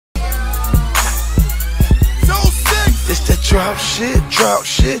Drop shit, drop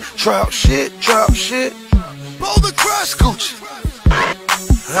shit, drop shit, drop shit. Boulder Crush, Scooch.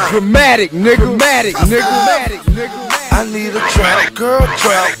 Dramatic, nigga. Dramatic, nigga. I need a trap girl,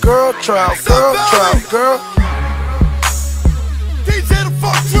 trap girl, trap girl, trap girl. DJ the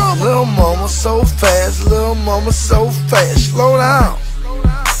fuck drummer. Little mama so fast, little mama so fast. Slow down,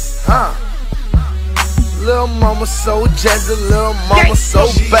 huh? Little mama so jazzy, little mama so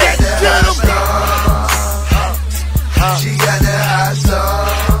bad. She got that hot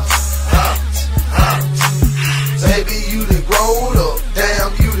sauce. Baby, you done rolled up.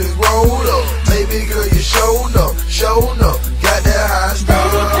 Damn, you done rolled up. Baby girl, you showed up, showed up. Got that hot sauce.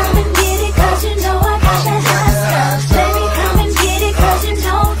 Baby, come and get it, cause you know I got that hot stuff. Baby, come and get it, cause you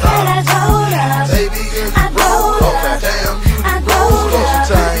know that I told up. Baby girl, you rolled up. Damn, you done rolled up.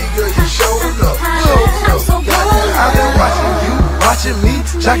 Baby girl, you showed up, showed up. Got that hot sauce. I've been watching you, watching me,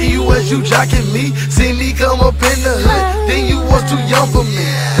 jocking you as you jocking me. See me come up in the hood, then you was too young for me.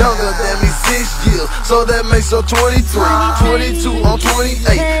 Younger than me 6 years, so that makes her 23. 22 on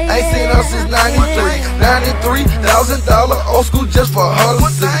 28, ain't seen her since 93. $93,000 old school just for her to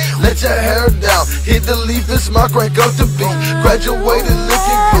see. Let your hair down, hit the leaf and smile, crank up the beat. Graduated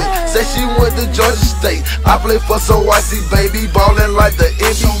looking good, say she went to Georgia State. I play for so icy, baby, ballin' like the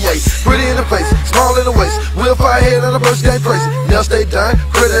NBA. Pretty in the face, small in the waist, wheel fire head and a brush game crazy. Never stay done,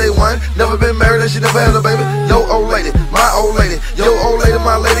 pretty A1, never been married and she never had a baby. Yo old lady, my old lady, yo old lady,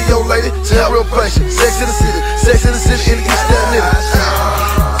 my lady, yo lady. Tell real passion, sex in the city, sex in the city, in the East End Nitty.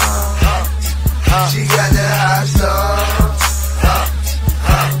 She got that hot sauce.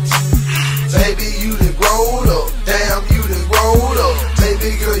 Baby, you done rolled up. Damn, you done rolled up.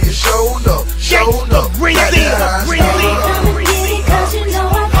 Baby girl, you showed up, showed up. Baby, come and get it, cause you know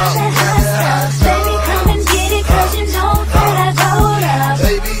I got that hot stuff. Baby, come and get it, cause you know that I told up.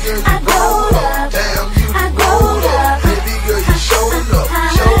 Baby girl, you rolled up. Damn, you done rolled up. Baby girl, you showed up,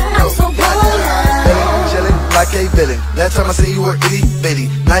 showed up. Got that hot stuff. Chillin' like a villain. Last time I seen you were itty bitty.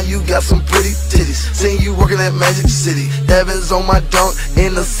 Now you got some pretty titties. Seen you working at Magic City. Evans on my dunk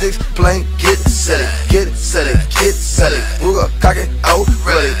in the 6th plane. Get set it, get it, set it, get set it. Booga, cock it, out,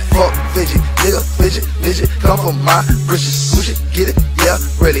 ready. Fuck fidget, nigga, fidget, midget. Come from my britches, push it, get it, yeah,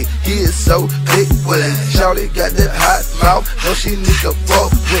 ready. He is so big with it. Shawty got that hot mouth. No, she need to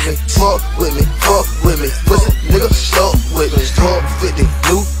fuck with me, fuck with me, fuck with me. Pussy, nigga, stuck with me. 1250,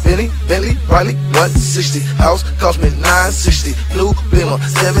 new Bentley, Riley, 160. House cost me 960. New Beamer,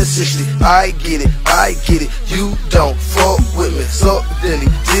 760. I get it, you don't fuck with me. Suck dilly,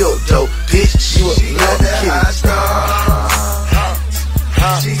 dildo, bitch, you a little kitty.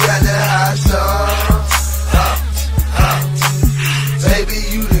 She got that hot sauce. Baby,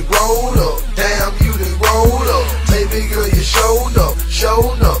 you done rolled up. Damn, you done rolled up. Baby girl, you showed up,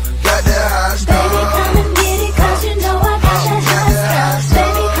 showed up. Got that hot sauce. Baby, come and get it, cause you know I got that hot stuff.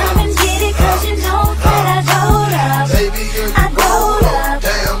 Baby, come and get it, cause you know that I told up. Baby girl, you rolled up.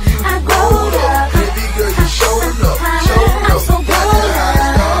 Damn, you done rolled up. Baby girl, you showed up, showed up. Got that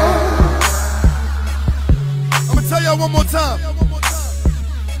hot sauce. I'ma tell y'all one more time.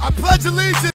 I pledge allegiance.